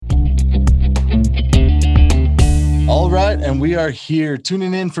and we are here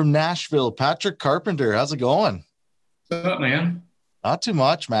tuning in from Nashville. Patrick Carpenter, how's it going? What's up, man? Not too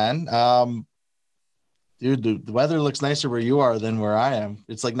much, man. Dude, the weather looks nicer where you are than where I am.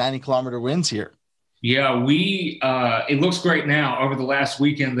 It's like 90-kilometer winds here. Yeah, it looks great now. Over the last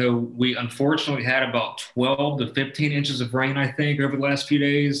weekend, though, we unfortunately had about 12 to 15 inches of rain, I think, over the last few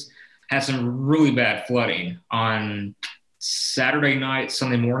days. Had some really bad flooding on Saturday night,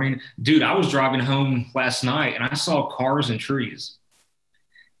 Sunday morning. Dude, I was driving home last night and I saw cars and trees.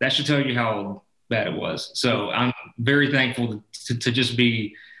 That should tell you how bad it was. So I'm very thankful to just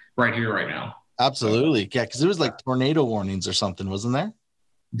be right here right now. Absolutely. Yeah, because there was like tornado warnings or something, wasn't there?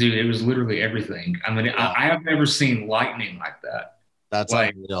 Dude, it was literally everything. I mean, Yeah. I have never seen lightning like that. That's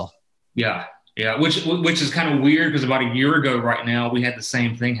Like, unreal. yeah, yeah, which is kind of weird because about a year ago right now, we had the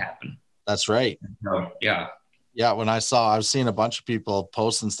same thing happen. That's right. So, yeah. Yeah, when I was seeing a bunch of people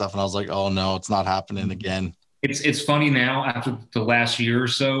posting stuff and I was like, oh no, it's not happening again. It's funny now after the last year or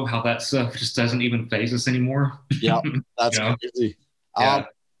so how that stuff just doesn't even phase us anymore. Yeah, that's You know? crazy. Yeah.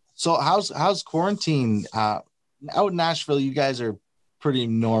 So how's quarantine? Out in Nashville, you guys are pretty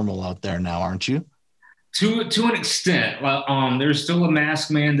normal out there now, aren't you? To an extent, there's still a mask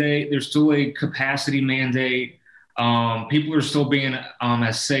mandate. There's still a capacity mandate. People are still being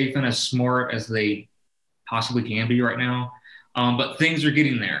as safe and as smart as they possibly can be right now. But things are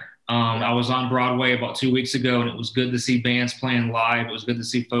getting there. I was on Broadway about 2 weeks ago, and it was good to see bands playing live. It was good to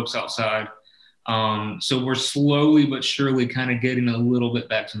see folks outside. So we're slowly but surely kind of getting a little bit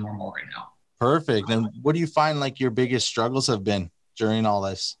back to normal right now. Perfect. And what do you find like your biggest struggles have been during all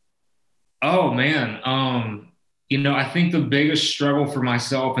this? Oh man, I think the biggest struggle for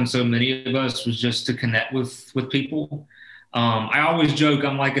myself and so many of us was just to connect with people. I always joke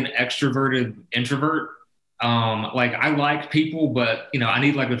I'm like an extroverted introvert. Like I like people, but I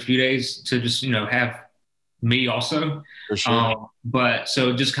need like a few days to just have me also. For sure. But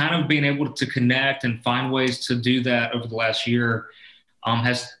so just kind of being able to connect and find ways to do that over the last year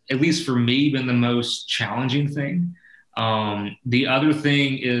has, at least for me, been the most challenging thing. The other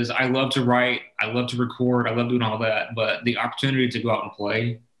thing is I love to write, I love to record, I love doing all that, but the opportunity to go out and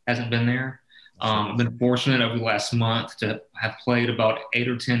play hasn't been there. I've been fortunate over the last month to have played about 8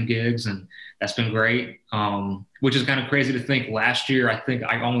 or 10 gigs, and that's been great. Which is kind of crazy to think. Last year, I think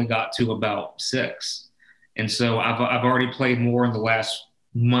I only got to about 6. And so I've already played more in the last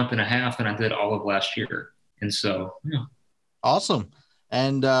month and a half than I did all of last year. And so, yeah. Awesome.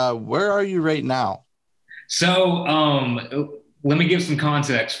 And where are you right now? So let me give some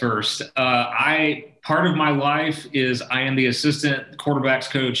context first. Part of my life is I am the assistant quarterbacks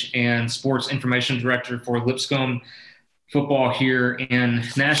coach and sports information director for Lipscomb football here in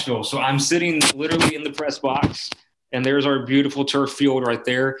Nashville. So I'm sitting literally in the press box, and there's our beautiful turf field right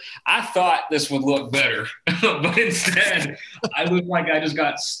there. I thought this would look better, but instead I look like I just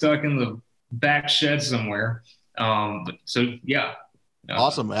got stuck in the back shed somewhere. So yeah.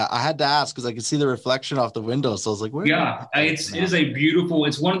 Awesome. I had to ask because I could see the reflection off the window. So I was like, where? Yeah, it is a beautiful,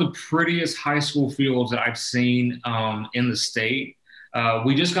 it's one of the prettiest high school fields that I've seen in the state.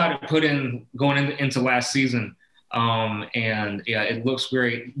 We just got it put in going into last season. And yeah, it looks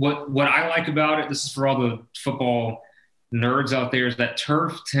great. What I like about it, this is for all the football nerds out there, is that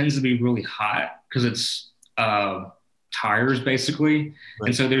turf tends to be really hot because it's tires basically. Right.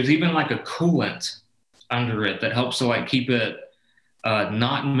 And so there's even like a coolant under it that helps to like keep it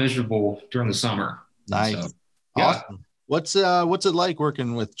not miserable during the summer. Nice. So, yeah. Awesome. What's it like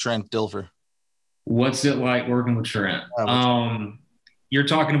working with Trent Dilfer? What's it like working with Trent? You're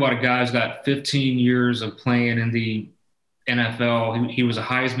talking about a guy who's got 15 years of playing in the NFL. He was a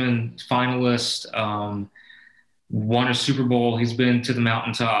Heisman finalist, won a Super Bowl. He's been to the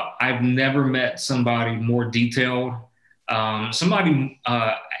mountaintop. I've never met somebody more detailed, somebody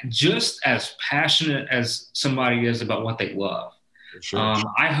just as passionate as somebody is about what they love. For sure.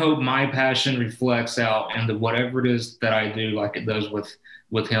 I hope my passion reflects out into whatever it is that I do, like it does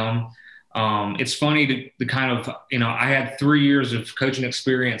with him. It's funny to kind of, I had 3 years of coaching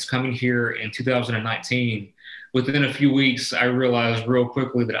experience coming here in 2019. Within a few weeks, I realized real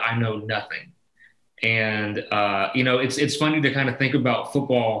quickly that I know nothing. And, it's funny to kind of think about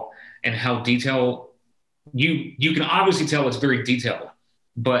football and how detailed you can obviously tell it's very detailed,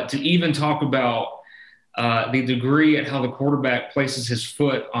 but to even talk about the degree at how the quarterback places his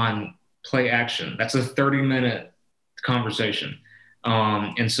foot on play action, that's a 30-minute conversation.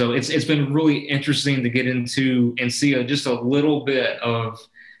 And so it's been really interesting to get into and see just a little bit of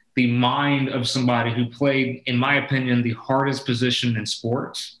the mind of somebody who played, in my opinion, the hardest position in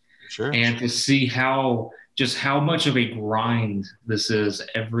sports. Sure. And to see how much of a grind this is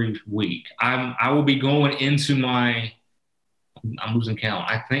every week. I will be going into my I'm losing count.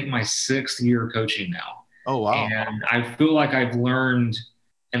 I think my 6th year coaching now. Oh, wow. And I feel like I've learned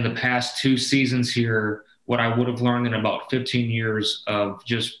in the past 2 seasons here what I would have learned in about 15 years of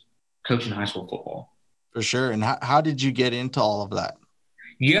just coaching high school football. For sure. And how did you get into all of that?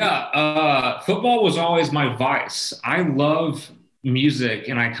 Yeah, football was always my vice. I love music,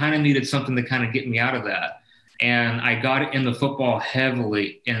 and I kind of needed something to kind of get me out of that. And I got into football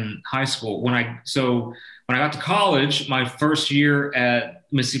heavily in high school. When I got to college, my first year at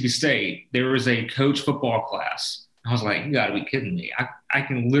Mississippi State, there was a coach football class. I was like, you got to be kidding me. I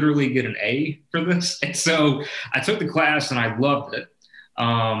can literally get an A for this. And so I took the class and I loved it.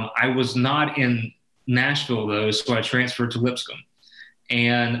 I was not in Nashville, though, so I transferred to Lipscomb.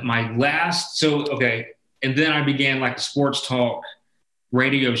 And and then I began like a sports talk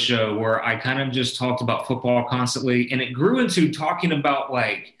radio show where I kind of just talked about football constantly. And it grew into talking about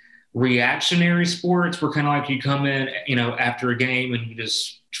like reactionary sports where kind of like you come in, after a game and you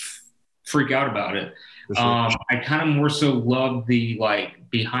just freak out about it. Sure. I kind of more so love the like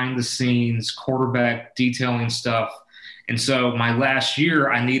behind the scenes quarterback detailing stuff. And so my last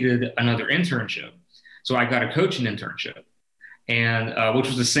year, I needed another internship. So I got a coaching internship. And which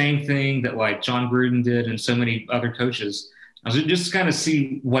was the same thing that like John Gruden did and so many other coaches. I was just kind of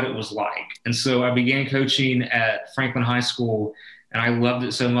see what it was like. And so I began coaching at Franklin High School, and I loved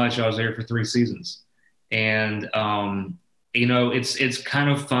it so much. I was there for 3 seasons. And, it's kind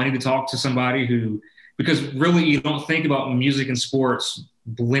of funny to talk to somebody because really you don't think about music and sports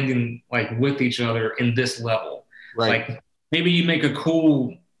blending like with each other in this level. Right. Like maybe you make a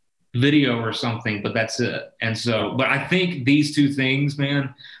cool video or something, but that's it. And so, but I think these two things,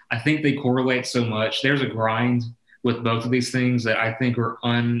 man, I think they correlate so much. There's a grind with both of these things that I think are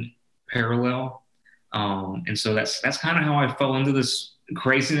unparalleled. And so that's kind of how I fell into this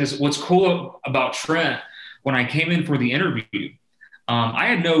craziness. What's cool about Trent, when I came in for the interview, I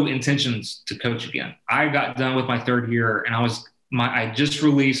had no intentions to coach again. I got done with my 3rd year and I just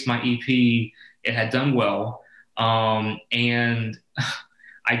released my EP. It had done well. And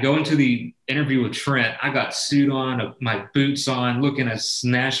I go into the interview with Trent. I got suit on, my boots on, looking as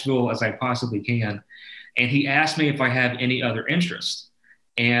Nashville as I possibly can. And he asked me if I have any other interest.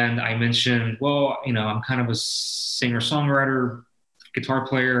 And I mentioned, well, I'm kind of a singer-songwriter, guitar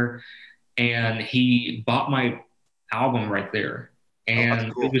player. And he bought my album right there.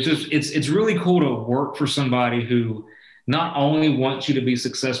 And cool. It was it's really cool to work for somebody who not only wants you to be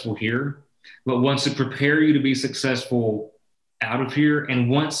successful here, but wants to prepare you to be successful out of here and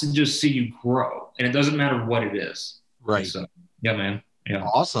wants to just see you grow. And it doesn't matter what it is. Right. So, yeah, man. Yeah.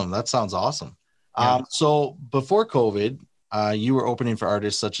 Awesome. That sounds awesome. Yeah. So before COVID, you were opening for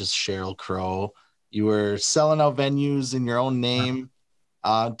artists such as Sheryl Crow. You were selling out venues in your own name.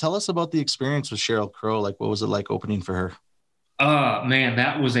 Tell us about the experience with Sheryl Crow. Like, what was it like opening for her? Man,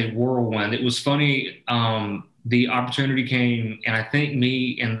 that was a whirlwind. It was funny. The opportunity came, and I think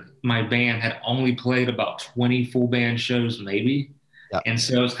me and my band had only played about 20 full band shows, maybe. Yep. And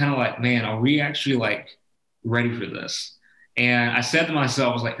so it's kind of like, man, are we actually like ready for this? And I said to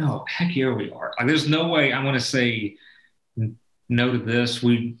myself, I was like, no, heck yeah, we are. Like, there's no way I'm going to say no to this.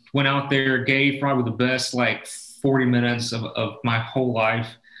 We went out there, gave probably the best like 40 minutes of my whole life.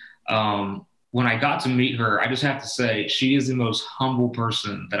 When I got to meet her, I just have to say she is the most humble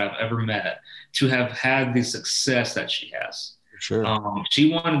person that I've ever met to have had the success that she has. Sure.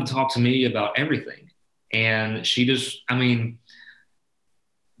 She wanted to talk to me about everything. And she just,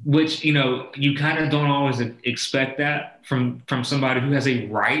 which, you kind of don't always expect that from somebody who has a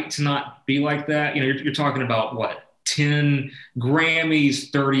right to not be like that. You're talking about what, 10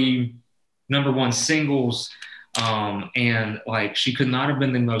 Grammys, 30 #1 singles. And like, she could not have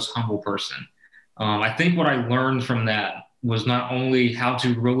been the most humble person. I think what I learned from that was not only how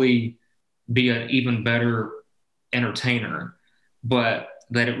to really be an even better entertainer, but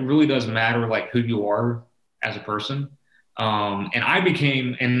that it really does matter like who you are as a person. And I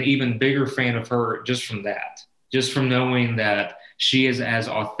became an even bigger fan of her just from that, just from knowing that she is as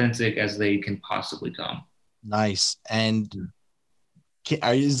authentic as they can possibly come. Nice. And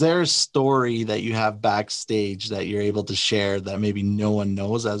is there a story that you have backstage that you're able to share that maybe no one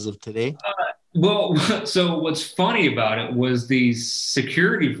knows as of today? Well, so what's funny about it was these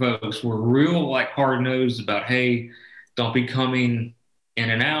security folks were real like hard-nosed about, hey, don't be coming in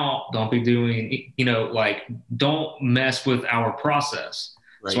and out. Don't be doing, like, don't mess with our process.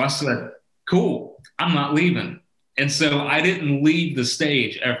 Right. So I said, cool, I'm not leaving. And so I didn't leave the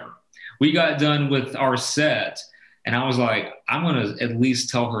stage ever. We got done with our set and I was like, I'm going to at least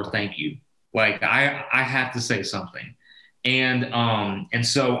tell her thank you. Like I have to say something. And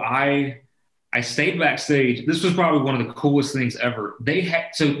so I I stayed backstage. This was probably one of the coolest things ever. They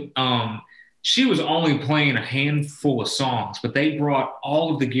had she was only playing a handful of songs, but they brought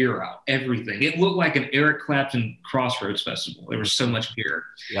all of the gear out, everything. It looked like an Eric Clapton Crossroads festival. There was so much gear.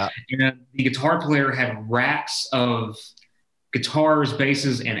 Yeah. And the guitar player had racks of guitars,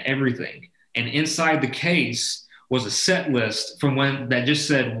 basses, and everything. And inside the case was a set list from when that just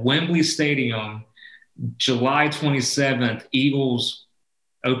said Wembley Stadium, July 27th, Eagles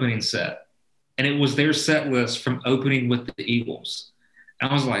opening set. And it was their set list from opening with the Eagles.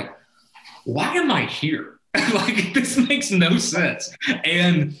 And I was like, why am I here? Like, this makes no sense.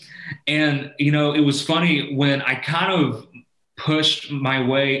 And you know, it was funny when I kind of pushed my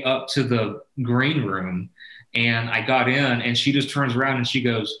way up to the green room and I got in, and she just turns around and she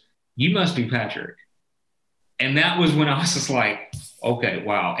goes, "You must be Patrick." And that was when I was just like, okay,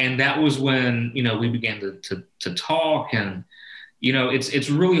 wow. And that was when, you know, we began to talk. And you know, it's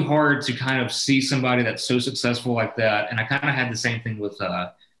really hard to kind of see somebody that's so successful like that. And I kind of had the same thing with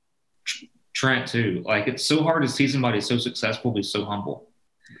Trent too. Like, it's so hard to see somebody so successful be so humble.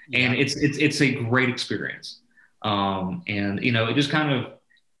 Yeah. And it's a great experience. And you know, it just kind of,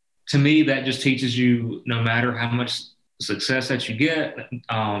 to me, that just teaches you, no matter how much success that you get,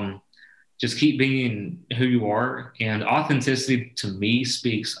 just keep being who you are. And authenticity, to me,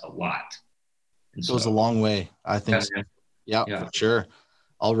 speaks a lot. It goes a long way, I think. Yeah, for sure.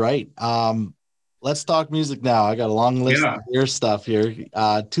 All right. Let's talk music now. I got a long list of your stuff here.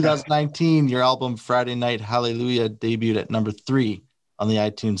 2019, your album Friday Night Hallelujah debuted at number 3 on the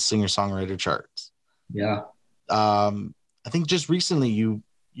iTunes singer-songwriter charts. Yeah. I think just recently you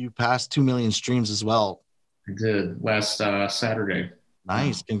passed 2 million streams as well. I did, last Saturday.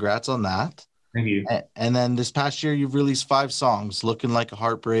 Nice. Congrats on that. Thank you. And then this past year, you've released 5 songs: Looking Like a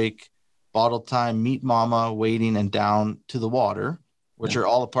Heartbreak, Bottle Time, Meet Mama, Waiting, and Down to the Water, which are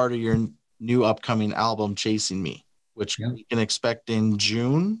all a part of your new upcoming album, Chasing Me, which we can expect in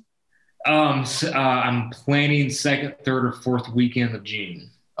June. I'm planning 2nd, 3rd, or 4th weekend of June.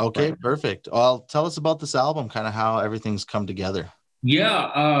 Okay, perfect. Well, tell us about this album, kind of how everything's come together.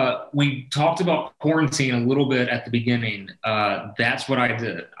 Yeah, we talked about quarantine a little bit at the beginning. That's what I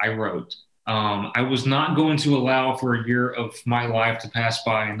did. I wrote. I was not going to allow for a year of my life to pass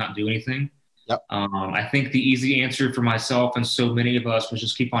by and not do anything. Yep. I think the easy answer for myself and so many of us was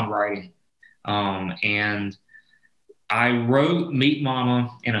just keep on writing. And I wrote Meet Mama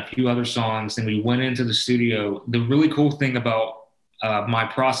and a few other songs, and we went into the studio. The really cool thing about my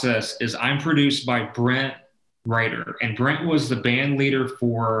process is I'm produced by Brent Ryder, and Brent was the band leader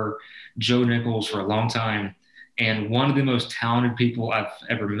for Joe Nichols for a long time and one of the most talented people I've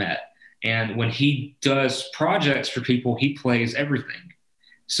ever met. And when he does projects for people, he plays everything.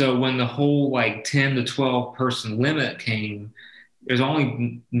 So when the whole like 10 to 12 person limit came, there's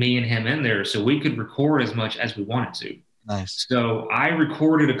only me and him in there, so we could record as much as we wanted to. Nice. So I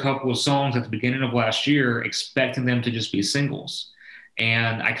recorded a couple of songs at the beginning of last year, expecting them to just be singles.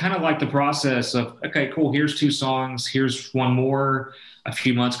 And I kind of like the process of, okay, cool, here's 2 songs, here's 1 more. A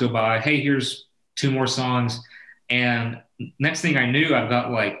few months go by, hey, here's 2 more songs. And next thing I knew, I've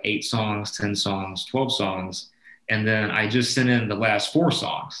got like 8 songs, 10 songs, 12 songs. And then I just sent in the last 4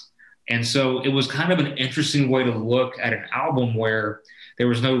 songs. And so it was kind of an interesting way to look at an album where there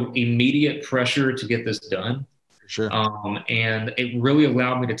was no immediate pressure to get this done. Sure. And it really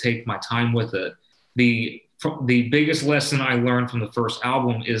allowed me to take my time with it. The biggest lesson I learned from the first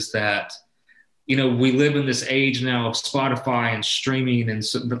album is that, you know, we live in this age now of Spotify and streaming, and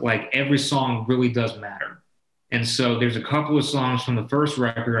so, like, every song really does matter. And so there's a couple of songs from the first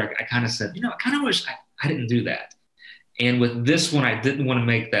record I kind of said, you know, I kind of wish I didn't do that. And with this one, I didn't want to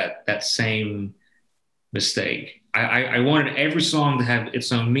make that same mistake. I wanted every song to have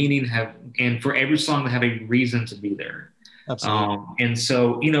its own meaning, and for every song to have a reason to be there. Absolutely. And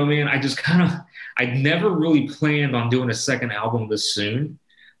so, you know, man, I never really planned on doing a second album this soon.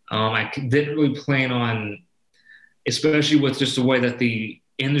 I didn't really plan on, especially with just the way that the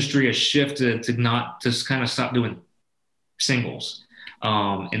industry has shifted to not just kind of stop doing singles.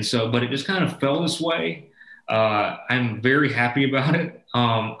 And so, but it just kind of fell this way. I'm very happy about it.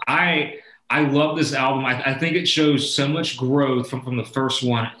 I love this album. I think it shows so much growth from the first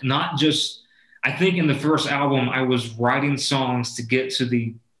one. Not just, I think in the first album, I was writing songs to get to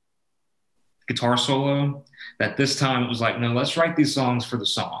the guitar solo, that this time it was like, no, let's write these songs for the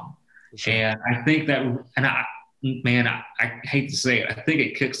song. Sure. And I think that, and I hate to say it, I think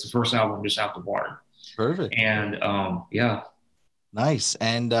it kicks the first album just out the water. Perfect. And yeah. Nice.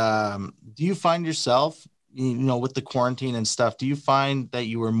 And do you find yourself, you know, with the quarantine and stuff, do you find that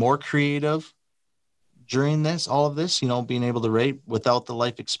you were more creative during all of this, being able to write without the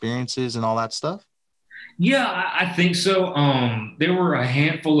life experiences and all that stuff? Yeah, I think so. There were a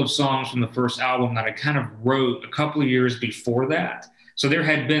handful of songs from the first album that I kind of wrote a couple of years before that. So there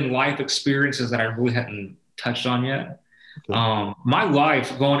had been life experiences that I really hadn't touched on yet. Okay. My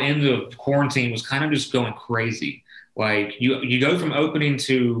life going into quarantine was kind of just going crazy. Like you go from opening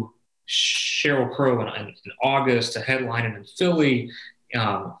to Sheryl Crow in August to headlining in Philly,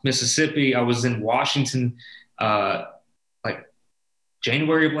 Mississippi. I was in Washington like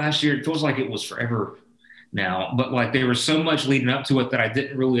January of last year. It feels like it was forever now, but like there was so much leading up to it that I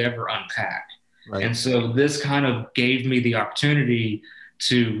didn't really ever unpack. Right. And so this kind of gave me the opportunity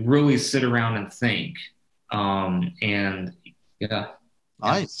to really sit around and think. And yeah.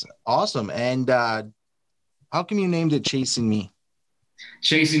 Nice. Awesome. And how come you named it Chasing Me?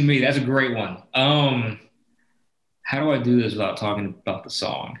 Chasing Me. That's a great one. How do I do this without talking about the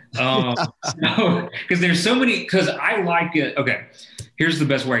song? Because there's so many, because I like it. Okay. Here's the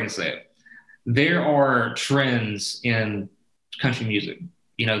best way I can say it. There are trends in country music.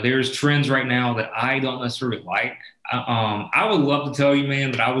 There's trends right now that I don't necessarily like. I would love to tell you,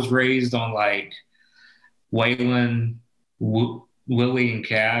 man, that I was raised on like Waylon, Willie, and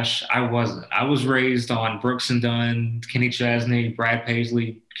Cash. I wasn't. I was raised on Brooks and Dunn, Kenny Chesney, Brad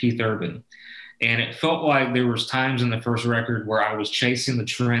Paisley, Keith Urban. And it felt like there was times in the first record where I was chasing the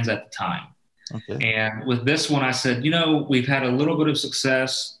trends at the time. Okay. And with this one, I said, we've had a little bit of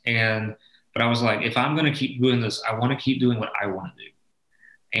success, but I was like, if I'm going to keep doing this, I want to keep doing what I want to do.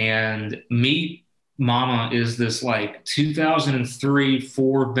 And Meet Mama is this like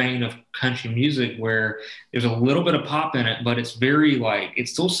 2003-4 vein of country music where there's a little bit of pop in it, but it's very like, it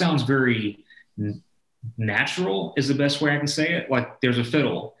still sounds very natural is the best way I can say it. Like there's a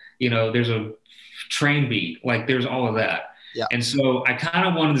fiddle, there's a train beat, like there's all of that. Yeah. And so I kind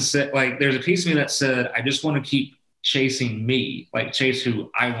of wanted to say, like, there's a piece of me that said, I just want to keep chasing me, like chase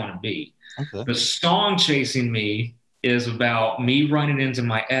who I want to be. Okay. The song Chasing Me is about me running into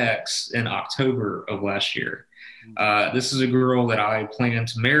my ex in October of last year. This is a girl that I plan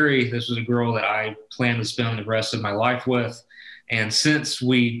to marry. This was a girl that I plan to spend the rest of my life with. And since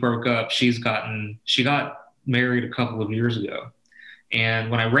we broke up, she got married a couple of years ago.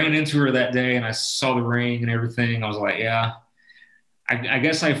 And when I ran into her that day and I saw the ring and everything, I was like, yeah, I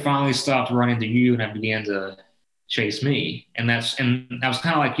guess I finally stopped running to you and I began to chase me. And I was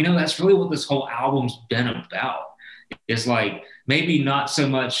kind of like, that's really what this whole album's been about. It's like maybe not so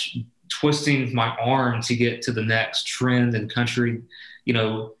much twisting my arm to get to the next trend in country,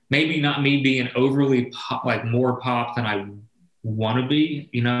 maybe not me being overly pop, like more pop than I want to be,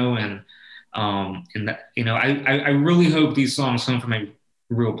 and that, I really hope these songs come from a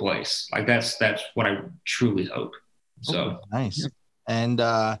real place. Like that's what I truly hope. So okay, nice. Yeah. And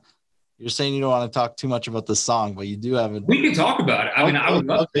you're saying you don't want to talk too much about the song, but you do have it. We can talk about it. I mean, I would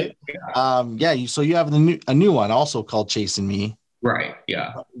love to. Yeah. So you have a new one also called Chasing Me. Right.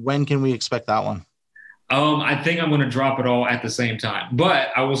 Yeah. When can we expect that one? I think I'm going to drop it all at the same time. But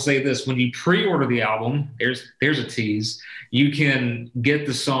I will say this: when you pre-order the album, there's a tease. You can get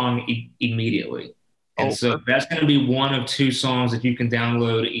the song immediately, and so that's going to be one of two songs that you can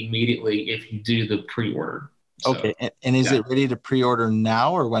download immediately if you do the pre-order. So, okay, and is it ready to pre-order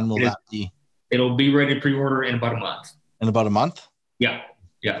now, or when will that be? It'll be ready to pre-order in about a month. In about a month? Yeah,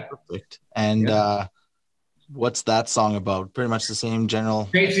 yeah. Perfect. And what's that song about? Pretty much the same general.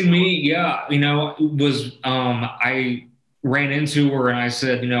 Chasing Me, yeah. Was I ran into her and I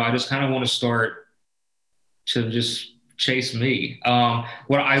said, I just kind of want to start to just chase me.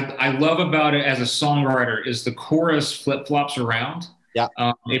 What I love about it as a songwriter is the chorus flip-flops around. Yeah.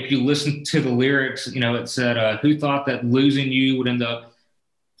 If you listen to the lyrics, it said, who thought that losing you would end up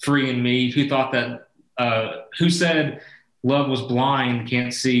freeing me? Who thought that, who said love was blind,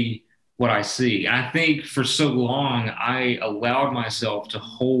 can't see what I see? And I think for so long, I allowed myself to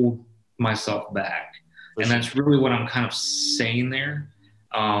hold myself back. And that's really what I'm kind of saying there.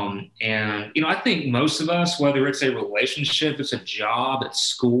 And I think most of us, whether it's a relationship, it's a job, it's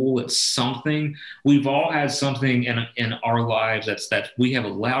school, it's something, we've all had something in our lives that we have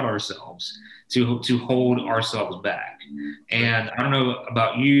allowed ourselves to hold ourselves back. And I don't know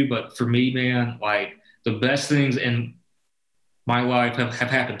about you, but for me, man, like the best things in my life have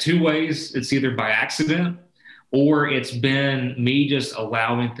happened two ways. It's either by accident or it's been me just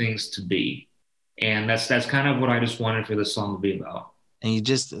allowing things to be. And that's kind of what I just wanted for this song to be about. And you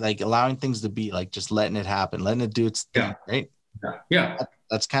just like allowing things to be, like just letting it happen, letting it do its thing, right? Yeah.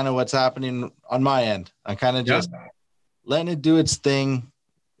 That's kind of what's happening on my end. I'm kind of just letting it do its thing.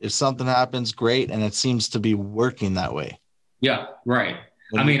 If something happens, great. And it seems to be working that way. Yeah, right.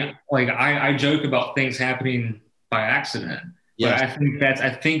 I mean, like I joke about things happening by accident, but Yes. I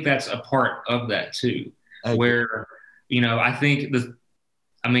think that's a part of that too, where, I think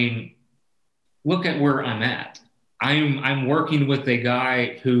I mean, look at where I'm at. I'm working with a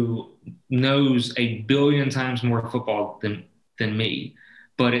guy who knows a billion times more football than me,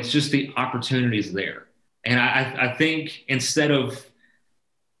 but it's just the opportunities there. And I think instead of,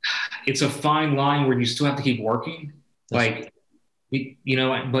 it's a fine line where you still have to keep working, like,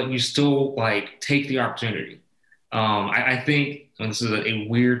 but you still like take the opportunity. I think, and this is a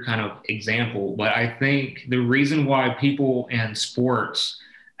weird kind of example, but I think the reason why people in sports,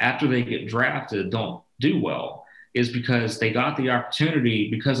 after they get drafted, don't do well is because they got the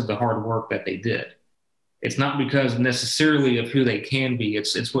opportunity because of the hard work that they did. It's not because necessarily of who they can be.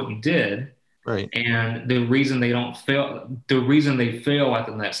 It's what you did. Right. And the reason they don't fail, the reason they fail at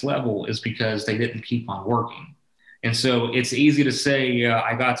the next level is because they didn't keep on working. And so it's easy to say, yeah,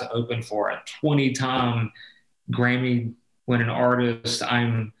 I got to open for a 20-time Grammy winning artist.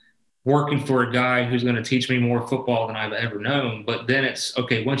 I'm working for a guy who's going to teach me more football than I've ever known. But then it's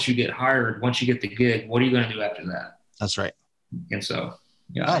okay. Once you get hired, once you get the gig, what are you going to do after that? That's right. And so,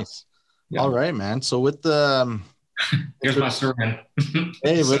 yeah. Nice. Yeah. All right, man. So with the, here's my sermon.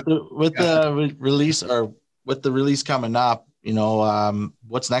 Hey, with the release, or with the release coming up,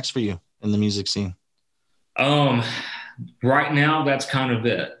 what's next for you in the music scene? Right now, that's kind of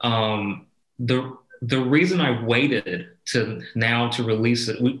it. The reason I waited to release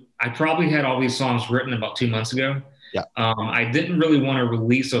it, I probably had all these songs written about 2 months ago. Yeah. I didn't really want to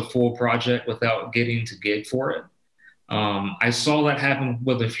release a full project without getting to gig for it. I saw that happen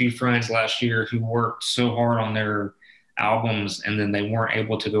with a few friends last year who worked so hard on their albums and then they weren't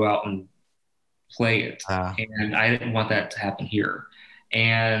able to go out and play it. And I didn't want that to happen here.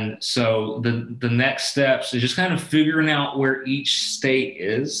 And so the next steps is just kind of figuring out where each state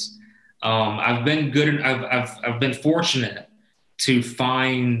is. I've been fortunate to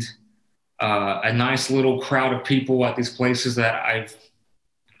find a nice little crowd of people at these places that I've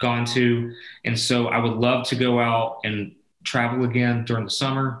gone to. And so I would love to go out and travel again during the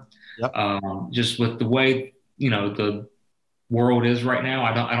summer. Yep. Just with the way, the world is right now,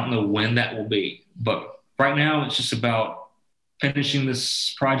 I don't know when that will be, but right now it's just about finishing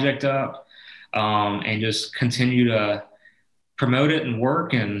this project up, and just continue to promote it and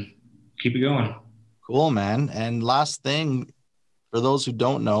work and keep it going. Cool, man. And last thing, for those who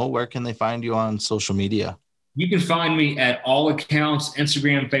don't know, where can they find you on social media? You can find me at all accounts,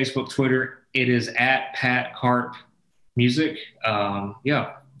 Instagram, Facebook, Twitter. It is at Pat Karp Music. Follow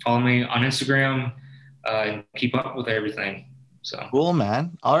me on Instagram, and keep up with everything. So cool,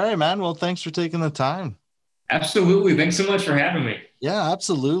 man. All right, man. Well, thanks for taking the time. Absolutely. Thanks so much for having me. Yeah,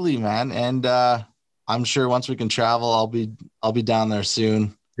 absolutely, man. And I'm sure once we can travel, I'll be down there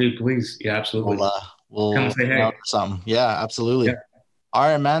soon. Dude, please. Yeah, absolutely. We'll come say hey. Something. Yeah, absolutely. Yeah. All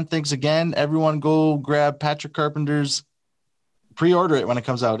right, man. Thanks again. Everyone go grab Patrick Carpenter's, pre-order it when it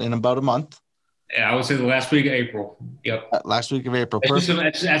comes out in about a month. Yeah, I would say the last week of April. Yep. Last week of April.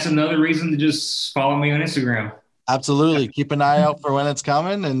 That's another reason to just follow me on Instagram. Absolutely. Keep an eye out for when it's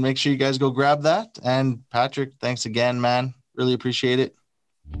coming and make sure you guys go grab that. And Patrick, thanks again, man. Really appreciate it.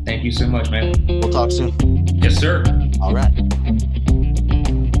 Thank you so much, man. We'll talk soon. Yes, sir. All right.